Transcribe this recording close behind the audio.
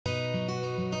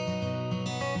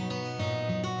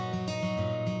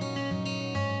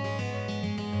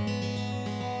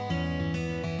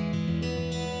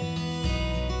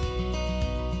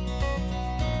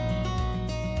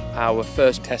Our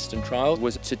first test and trial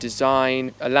was to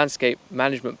design a landscape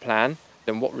management plan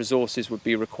and what resources would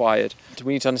be required.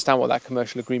 We need to understand what that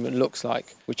commercial agreement looks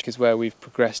like, which is where we've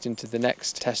progressed into the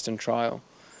next test and trial.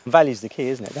 Value is the key,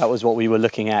 isn't it? That was what we were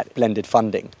looking at, blended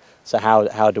funding. So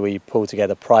how do we pull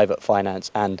together private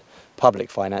finance and public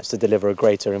finance to deliver a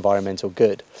greater environmental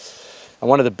good? And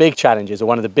one of the big challenges, or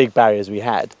one of the big barriers we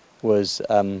had, was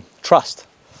trust.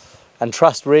 And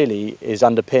trust really is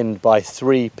underpinned by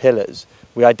three pillars.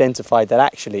 We identified that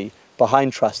actually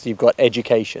behind trust you've got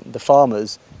education. The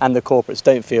farmers and the corporates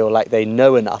don't feel like they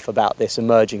know enough about this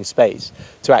emerging space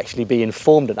to actually be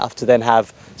informed enough to then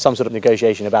have some sort of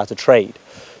negotiation about a trade.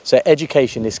 So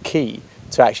education is key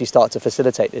to actually start to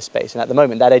facilitate this space. And at the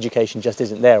moment that education just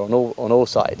isn't there on all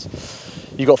sides.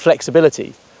 You've got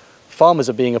flexibility. Farmers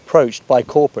are being approached by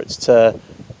corporates to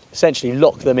essentially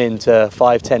lock them into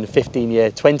 5, 10,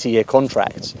 15-year, 20-year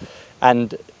contracts.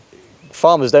 And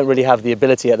farmers don't really have the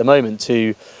ability at the moment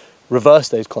to reverse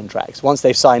those contracts. Once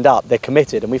they've signed up, they're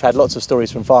committed. And we've had lots of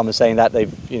stories from farmers saying that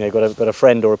they've got a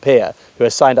friend or a peer who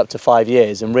has signed up to 5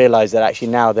 years and realised that actually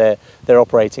now they're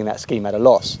operating that scheme at a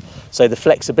loss. So the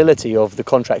flexibility of the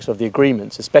contracts, of the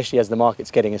agreements, especially as the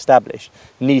market's getting established,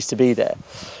 needs to be there.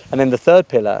 And then the third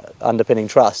pillar underpinning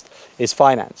trust is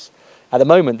finance. At the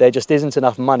moment, there just isn't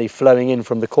enough money flowing in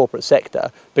from the corporate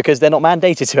sector because they're not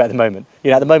mandated to at the moment.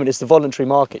 At the moment, it's the voluntary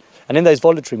market. And in those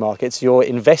voluntary markets, you're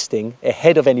investing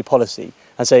ahead of any policy.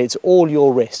 And so it's all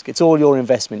your risk, it's all your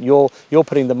investment. You're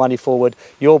putting the money forward,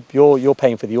 you're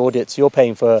paying for the audits, you're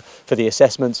paying for the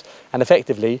assessments, and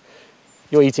effectively,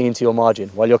 you're eating into your margin,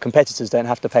 while your competitors don't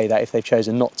have to pay that if they've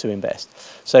chosen not to invest.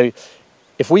 So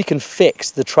if we can fix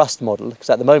the trust model, because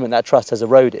at the moment that trust has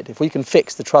eroded, if we can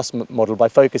fix the trust model by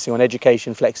focusing on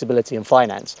education, flexibility and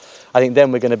finance, I think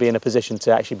then we're going to be in a position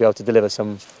to actually be able to deliver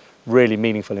some really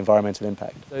meaningful environmental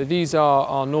impact. So these are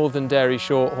our northern dairy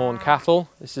shorthorn cattle.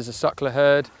 This is a suckler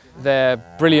herd. They're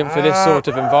brilliant for this sort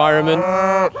of environment.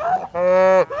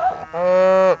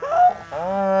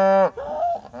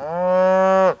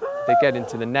 They get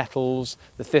into the nettles,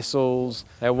 the thistles.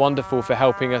 They're wonderful for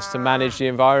helping us to manage the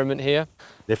environment here.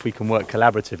 If we can work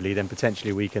collaboratively, then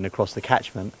potentially we can, across the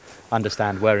catchment,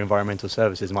 understand where environmental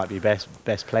services might be best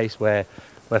placed, where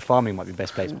farming might be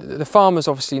best placed. The farmers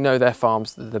obviously know their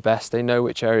farms the best. They know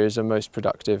which areas are most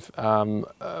productive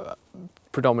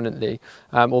predominantly,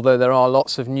 although there are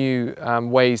lots of new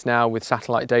ways now with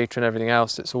satellite data and everything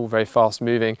else. It's all very fast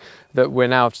moving, that we're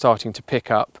now starting to pick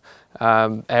up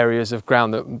areas of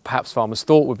ground that perhaps farmers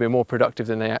thought would be more productive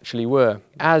than they actually were.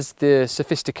 As the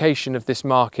sophistication of this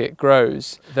market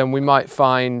grows, then we might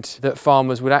find that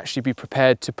farmers would actually be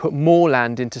prepared to put more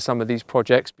land into some of these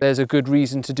projects. There's a good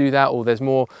reason to do that, or there's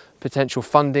more potential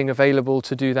funding available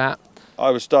to do that. I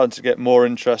was starting to get more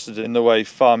interested in the way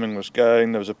farming was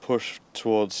going. There was a push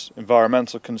towards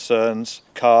environmental concerns,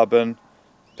 carbon.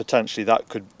 Potentially that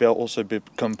could also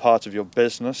become part of your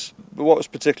business. But what was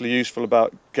particularly useful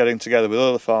about getting together with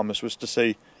other farmers was to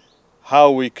see how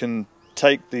we can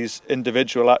take these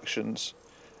individual actions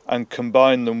and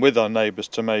combine them with our neighbours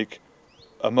to make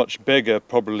a much bigger,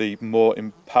 probably more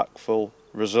impactful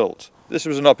result. This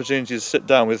was an opportunity to sit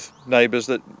down with neighbours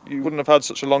that you wouldn't have had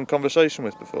such a long conversation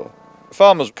with before.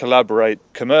 Farmers collaborate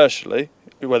commercially,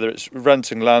 whether it's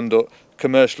renting land or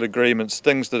commercial agreements,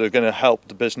 things that are going to help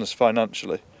the business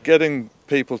financially. Getting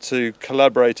people to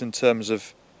collaborate in terms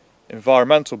of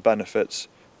environmental benefits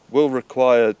will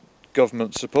require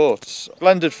government support.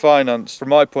 Blended finance, from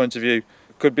my point of view,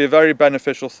 could be a very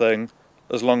beneficial thing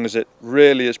as long as it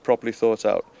really is properly thought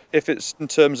out. If it's in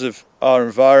terms of our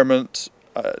environment,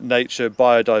 nature,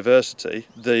 biodiversity,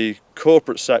 the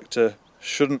corporate sector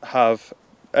shouldn't have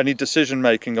any decision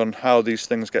making on how these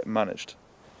things get managed.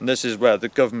 And this is where the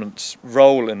government's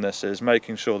role in this is,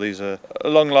 making sure these are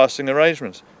long-lasting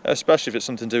arrangements, especially if it's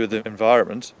something to do with the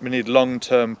environment. We need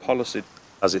long-term policy.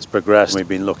 As it's progressed, we've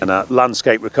been looking at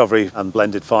landscape recovery and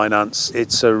blended finance.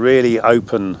 It's a really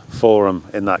open forum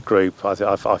in that group. I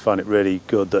find it really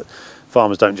good that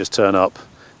farmers don't just turn up,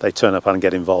 they turn up and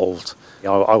get involved.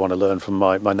 I want to learn from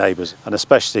my neighbours, and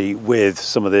especially with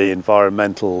some of the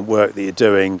environmental work that you're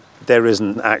doing, there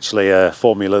isn't actually a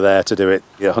formula there to do it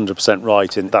 100%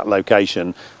 right in that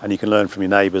location, and you can learn from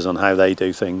your neighbours on how they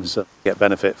do things that get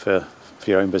benefit for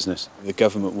your own business. The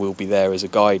government will be there as a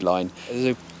guideline.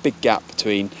 There's a big gap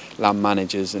between land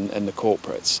managers and the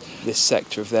corporates. This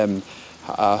sector of them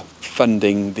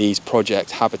funding these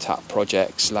projects, habitat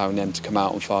projects, allowing them to come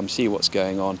out on farm, see what's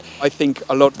going on. I think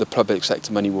a lot of the public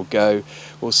sector money will go.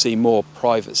 We'll see more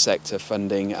private sector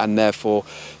funding, and therefore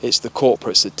it's the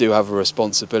corporates that do have a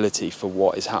responsibility for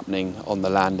what is happening on the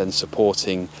land and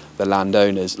supporting the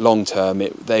landowners. Long term,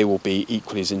 they will be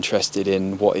equally as interested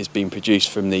in what is being produced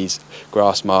from these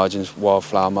grass margins,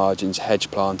 wildflower margins,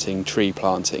 hedge planting, tree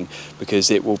planting,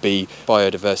 because it will be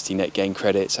biodiversity net gain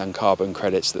credits and carbon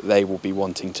credits that they will be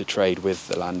wanting to trade with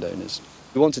the landowners.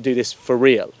 We want to do this for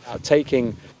real,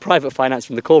 taking private finance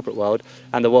from the corporate world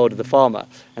and the world of the farmer,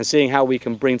 and seeing how we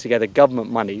can bring together government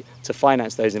money to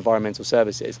finance those environmental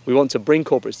services. We want to bring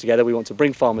corporates together, we want to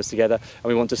bring farmers together, and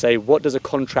we want to say, what does a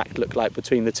contract look like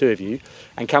between the two of you,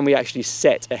 and can we actually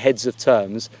set a heads of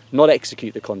terms, not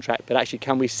execute the contract, but actually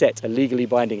can we set a legally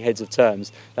binding heads of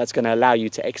terms that's going to allow you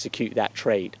to execute that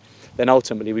trade? Then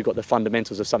ultimately we've got the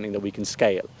fundamentals of something that we can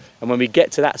scale. And when we get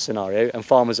to that scenario and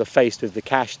farmers are faced with the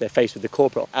cash, they're faced with the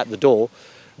corporate at the door,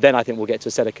 then I think we'll get to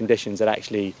a set of conditions that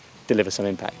actually deliver some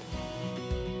impact.